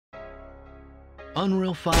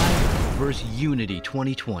Unreal 5 vs. Unity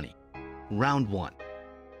 2020. Round 1.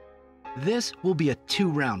 This will be a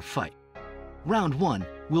 2-round fight. Round 1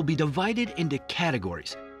 will be divided into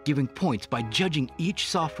categories, giving points by judging each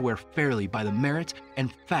software fairly by the merits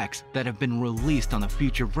and facts that have been released on the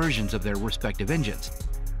future versions of their respective engines.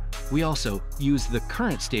 We also use the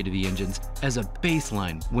current state of the engines as a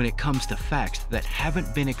baseline when it comes to facts that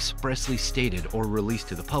haven't been expressly stated or released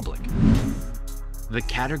to the public. The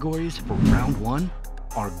categories for Round 1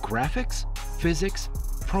 are graphics, physics,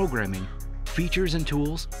 programming, features and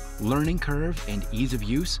tools, learning curve and ease of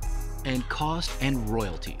use, and cost and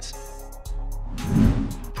royalties.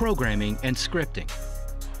 Programming and scripting.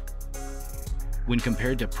 When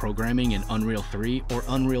compared to programming in Unreal 3 or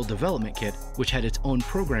Unreal Development Kit, which had its own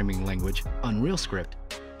programming language, Unreal Script,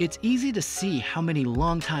 it's easy to see how many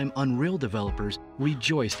longtime Unreal developers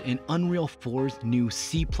rejoiced in Unreal 4's new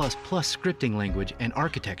C++ scripting language and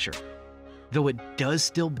architecture. Though it does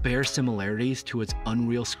still bear similarities to its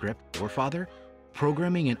Unreal Script forefather,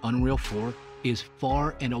 programming in Unreal 4 is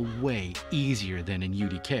far and away easier than in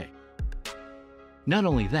UDK. Not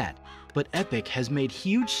only that, but Epic has made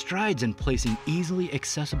huge strides in placing easily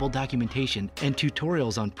accessible documentation and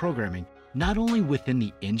tutorials on programming, not only within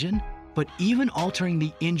the engine, but even altering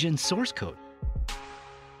the engine source code.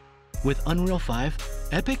 With Unreal 5,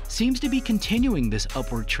 Epic seems to be continuing this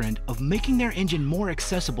upward trend of making their engine more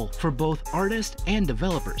accessible for both artists and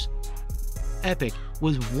developers. Epic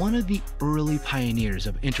was one of the early pioneers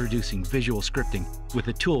of introducing visual scripting with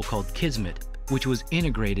a tool called Kismet, which was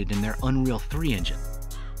integrated in their Unreal 3 engine.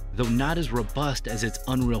 Though not as robust as its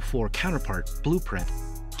Unreal 4 counterpart, Blueprint,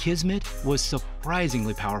 Kismet was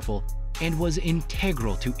surprisingly powerful and was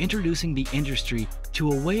integral to introducing the industry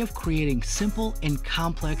to a way of creating simple and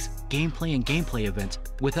complex gameplay events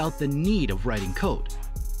without the need of writing code.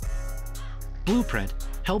 Blueprint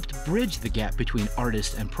helped bridge the gap between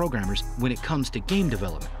artists and programmers when it comes to game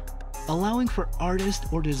development, allowing for artists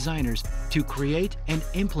or designers to create and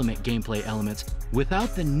implement gameplay elements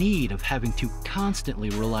without the need of having to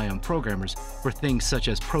constantly rely on programmers for things such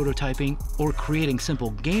as prototyping or creating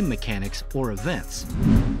simple game mechanics or events.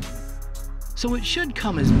 So it should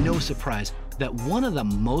come as no surprise that one of the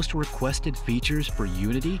most requested features for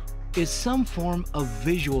Unity is some form of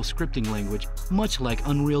visual scripting language, much like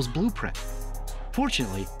Unreal's Blueprint.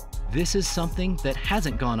 Fortunately, this is something that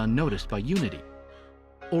hasn't gone unnoticed by Unity.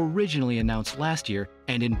 Originally announced last year,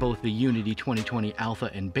 and in both the Unity 2020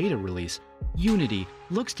 Alpha and Beta release, Unity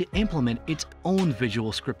looks to implement its own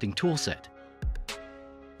visual scripting toolset.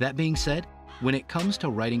 That being said, when it comes to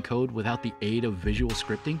writing code without the aid of visual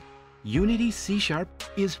scripting, Unity C#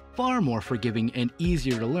 is far more forgiving and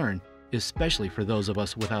easier to learn, especially for those of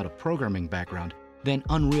us without a programming background, than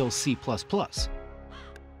Unreal C++.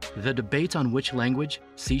 The debate on which language,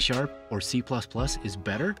 C# or C++ is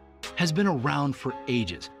better, has been around for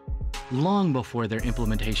ages, long before their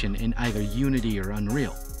implementation in either Unity or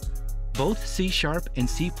Unreal. Both C# and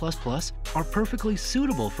C++ are perfectly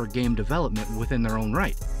suitable for game development within their own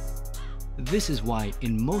right. This is why,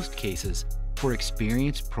 in most cases, for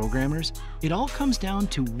experienced programmers, it all comes down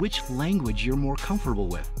to which language you're more comfortable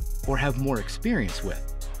with or have more experience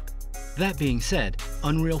with. That being said,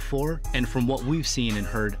 Unreal 4, and from what we've seen and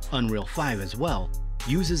heard, Unreal 5 as well,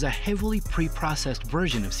 uses a heavily pre-processed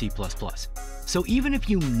version of C++. So even if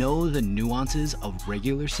you know the nuances of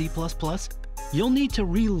regular C++, you'll need to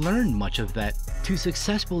relearn much of that to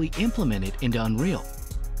successfully implement it into Unreal.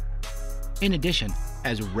 In addition,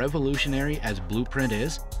 as revolutionary as Blueprint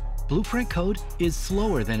is, Blueprint code is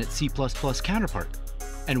slower than its C++ counterpart.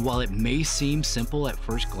 And while it may seem simple at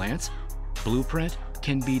first glance, Blueprint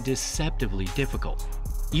can be deceptively difficult.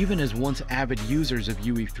 Even as once avid users of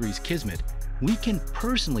UE3's Kismet, we can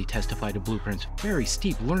personally testify to Blueprint's very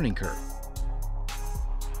steep learning curve.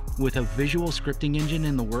 With a visual scripting engine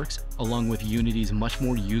in the works, along with Unity's much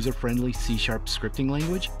more user-friendly C# scripting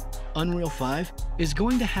language, Unreal 5 is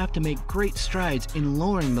going to have to make great strides in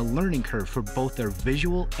lowering the learning curve for both their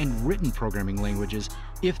visual and written programming languages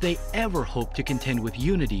if they ever hope to contend with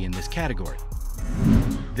Unity in this category.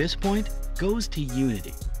 This point goes to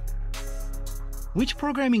Unity. Which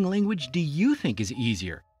programming language do you think is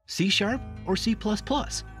easier, C# or C++?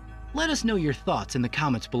 Let us know your thoughts in the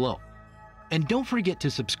comments below. And don't forget to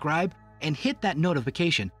subscribe and hit that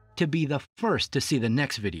notification to be the first to see the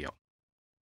next video.